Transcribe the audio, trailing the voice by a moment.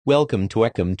Welcome to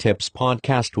Ecom Tips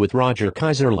Podcast with Roger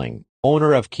Kaiserling,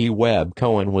 owner of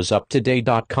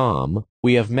KeyWebCohenWasUpToday.com.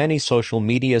 We have many social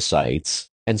media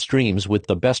sites and streams with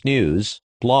the best news,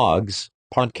 blogs,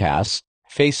 podcasts,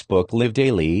 Facebook Live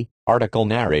Daily, article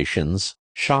narrations,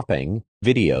 shopping,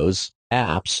 videos,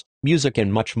 apps, music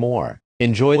and much more.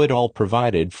 Enjoy it all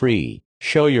provided free.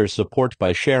 Show your support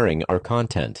by sharing our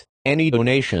content. Any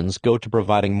donations go to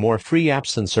providing more free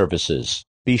apps and services.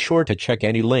 Be sure to check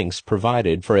any links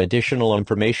provided for additional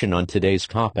information on today's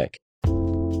topic.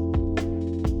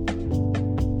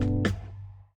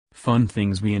 Fun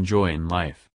things we enjoy in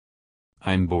life.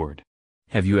 I'm bored.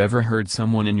 Have you ever heard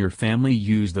someone in your family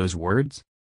use those words?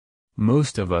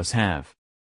 Most of us have.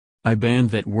 I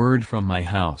banned that word from my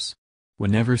house.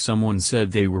 Whenever someone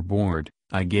said they were bored,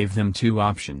 I gave them two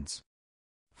options.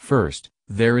 First,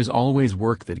 there is always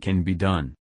work that can be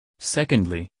done.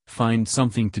 Secondly, find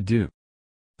something to do.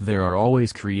 There are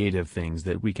always creative things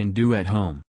that we can do at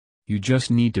home. You just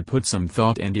need to put some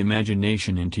thought and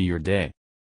imagination into your day.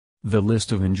 The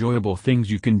list of enjoyable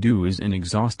things you can do is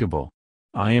inexhaustible.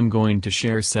 I am going to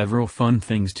share several fun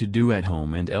things to do at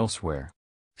home and elsewhere.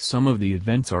 Some of the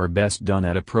events are best done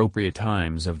at appropriate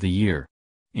times of the year.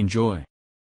 Enjoy.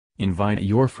 Invite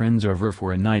your friends over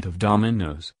for a night of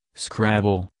dominoes,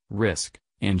 Scrabble, Risk,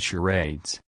 and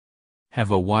charades.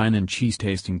 Have a wine and cheese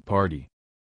tasting party.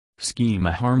 Scheme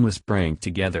a harmless prank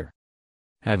together.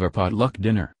 Have a potluck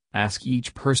dinner, ask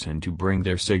each person to bring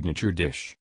their signature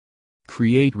dish.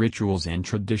 Create rituals and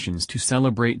traditions to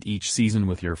celebrate each season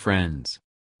with your friends.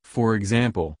 For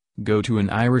example, go to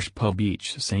an Irish pub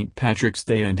each St. Patrick's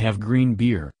Day and have green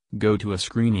beer, go to a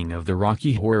screening of the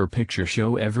Rocky Horror Picture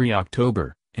Show every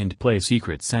October, and play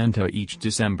Secret Santa each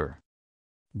December.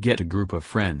 Get a group of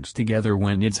friends together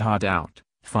when it's hot out,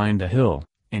 find a hill,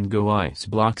 and go ice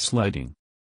block sledding.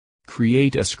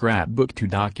 Create a scrapbook to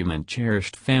document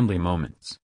cherished family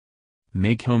moments.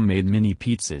 Make homemade mini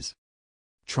pizzas.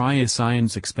 Try a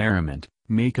science experiment,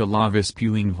 make a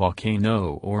lava-spewing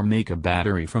volcano or make a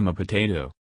battery from a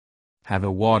potato. Have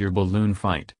a water balloon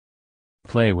fight.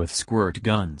 Play with squirt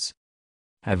guns.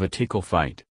 Have a tickle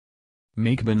fight.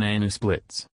 Make banana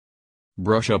splits.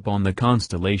 Brush up on the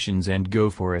constellations and go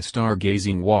for a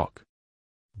stargazing walk.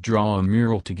 Draw a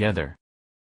mural together.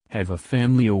 Have a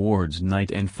family awards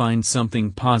night and find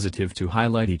something positive to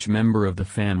highlight each member of the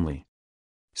family.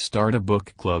 Start a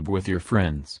book club with your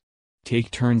friends.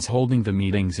 Take turns holding the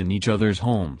meetings in each other's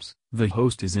homes. The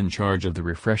host is in charge of the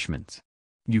refreshments.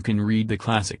 You can read the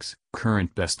classics,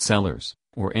 current bestsellers,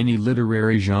 or any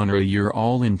literary genre you're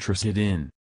all interested in.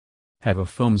 Have a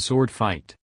foam sword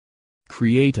fight.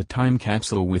 Create a time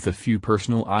capsule with a few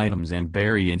personal items and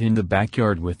bury it in the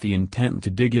backyard with the intent to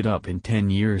dig it up in 10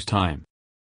 years' time.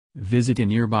 Visit a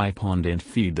nearby pond and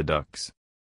feed the ducks.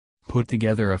 Put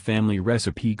together a family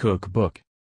recipe cookbook.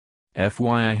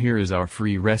 FYI, here is our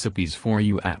free recipes for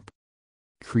you app.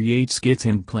 Create skits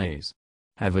and plays.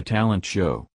 Have a talent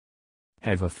show.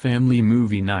 Have a family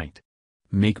movie night.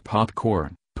 Make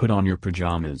popcorn, put on your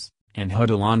pajamas, and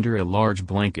huddle under a large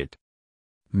blanket.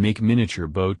 Make miniature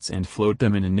boats and float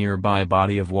them in a nearby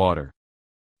body of water.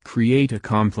 Create a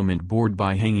compliment board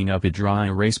by hanging up a dry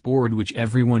erase board which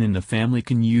everyone in the family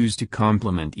can use to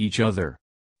compliment each other.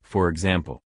 For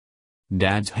example,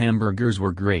 Dad's hamburgers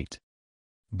were great.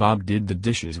 Bob did the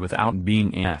dishes without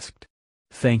being asked.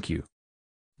 Thank you.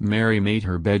 Mary made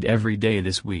her bed every day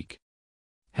this week.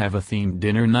 Have a themed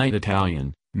dinner night: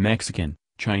 Italian, Mexican,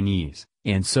 Chinese,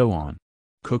 and so on.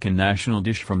 Cook a national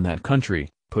dish from that country,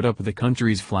 put up the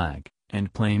country's flag,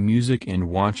 and play music and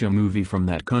watch a movie from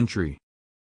that country.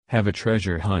 Have a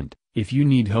treasure hunt. If you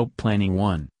need help planning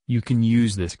one, you can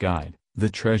use this guide, the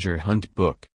Treasure Hunt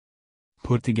Book.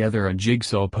 Put together a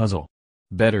jigsaw puzzle.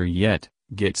 Better yet,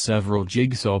 get several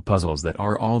jigsaw puzzles that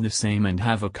are all the same and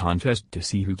have a contest to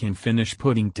see who can finish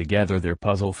putting together their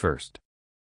puzzle first.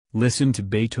 Listen to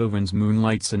Beethoven's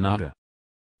Moonlight Sonata.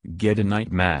 Get a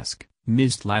night mask,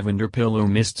 mist lavender pillow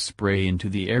mist spray into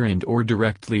the air and or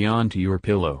directly onto your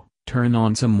pillow, turn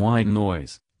on some white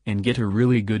noise, and get a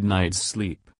really good night's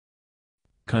sleep.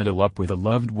 Cuddle up with a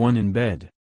loved one in bed.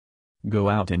 Go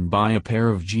out and buy a pair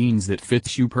of jeans that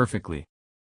fits you perfectly.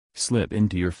 Slip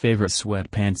into your favorite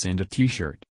sweatpants and a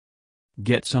t-shirt.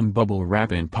 Get some bubble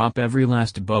wrap and pop every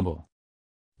last bubble.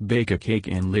 Bake a cake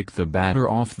and lick the batter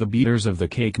off the beaters of the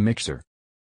cake mixer.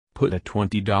 Put a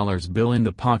 $20 bill in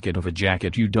the pocket of a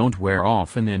jacket you don't wear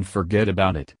often and forget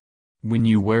about it. When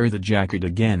you wear the jacket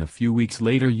again a few weeks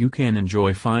later, you can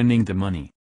enjoy finding the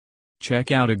money.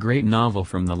 Check out a great novel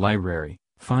from the library,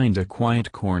 find a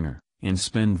quiet corner, and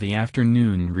spend the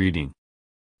afternoon reading.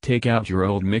 Take out your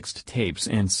old mixed tapes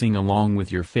and sing along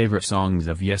with your favorite songs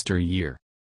of yesteryear.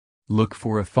 Look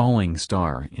for a falling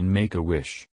star and make a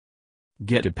wish.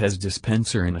 Get a Pez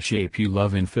dispenser in a shape you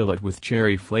love and fill it with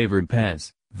cherry-flavored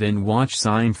Pez, then watch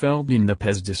Seinfeld in the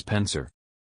Pez dispenser.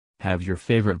 Have your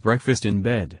favorite breakfast in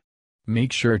bed.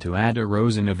 Make sure to add a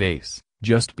rose in a vase,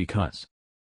 just because.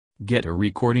 Get a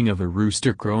recording of a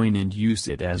rooster crowing and use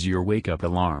it as your wake-up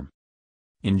alarm.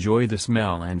 Enjoy the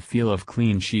smell and feel of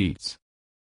clean sheets.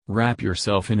 Wrap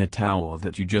yourself in a towel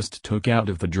that you just took out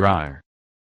of the dryer.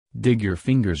 Dig your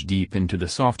fingers deep into the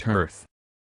soft earth.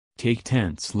 Take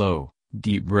 10 slow,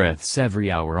 deep breaths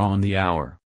every hour on the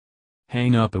hour.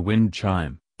 Hang up a wind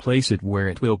chime, place it where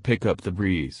it will pick up the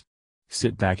breeze.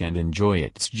 Sit back and enjoy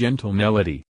its gentle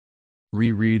melody.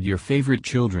 Reread your favorite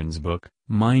children's book.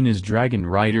 Mine is Dragon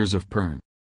Riders of Pern.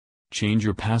 Change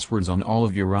your passwords on all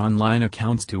of your online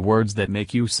accounts to words that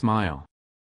make you smile.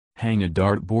 Hang a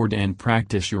dartboard and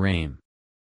practice your aim.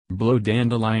 Blow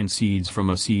dandelion seeds from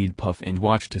a seed puff and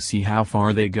watch to see how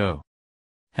far they go.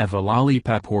 Have a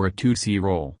lollipop or a Tootsie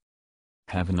Roll.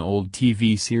 Have an old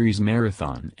TV series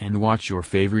marathon and watch your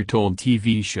favorite old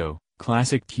TV show,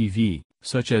 classic TV,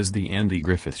 such as The Andy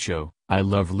Griffith Show, I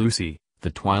Love Lucy,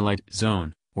 The Twilight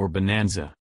Zone, or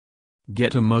Bonanza.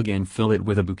 Get a mug and fill it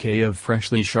with a bouquet of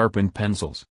freshly sharpened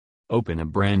pencils. Open a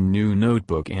brand new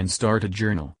notebook and start a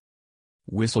journal.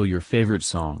 Whistle your favorite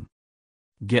song.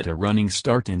 Get a running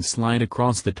start and slide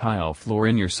across the tile floor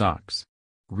in your socks.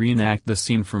 Reenact the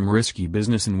scene from Risky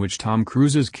Business in which Tom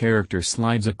Cruise's character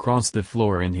slides across the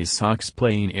floor in his socks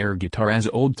playing air guitar as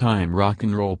old-time rock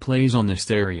and roll plays on the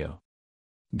stereo.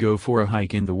 Go for a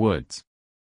hike in the woods.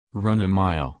 Run a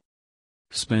mile.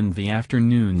 Spend the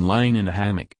afternoon lying in a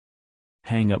hammock.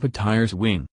 Hang up a tire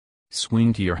swing.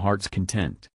 Swing to your heart's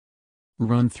content.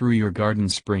 Run through your garden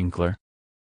sprinkler.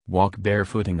 Walk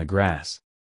barefoot in the grass.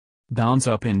 Bounce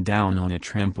up and down on a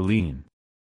trampoline.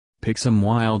 Pick some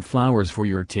wildflowers for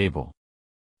your table.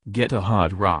 Get a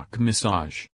hot rock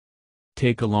massage.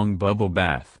 Take a long bubble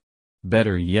bath.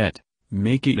 Better yet,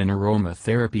 make it an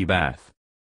aromatherapy bath.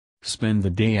 Spend the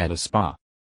day at a spa.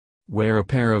 Wear a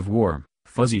pair of warm,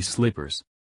 fuzzy slippers.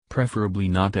 Preferably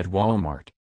not at Walmart.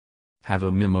 Have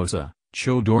a mimosa,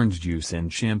 chilled orange juice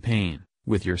and champagne,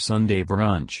 with your Sunday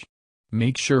brunch.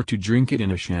 Make sure to drink it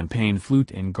in a champagne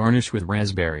flute and garnish with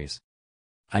raspberries.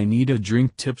 I need a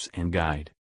drink tips and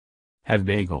guide. Have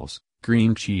bagels,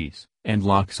 cream cheese, and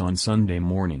lox on Sunday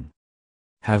morning.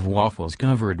 Have waffles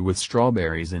covered with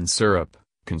strawberries and syrup,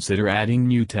 consider adding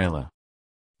Nutella.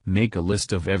 Make a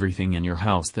list of everything in your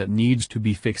house that needs to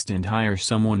be fixed and hire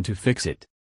someone to fix it.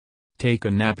 Take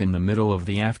a nap in the middle of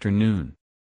the afternoon.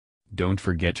 Don't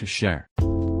forget to share.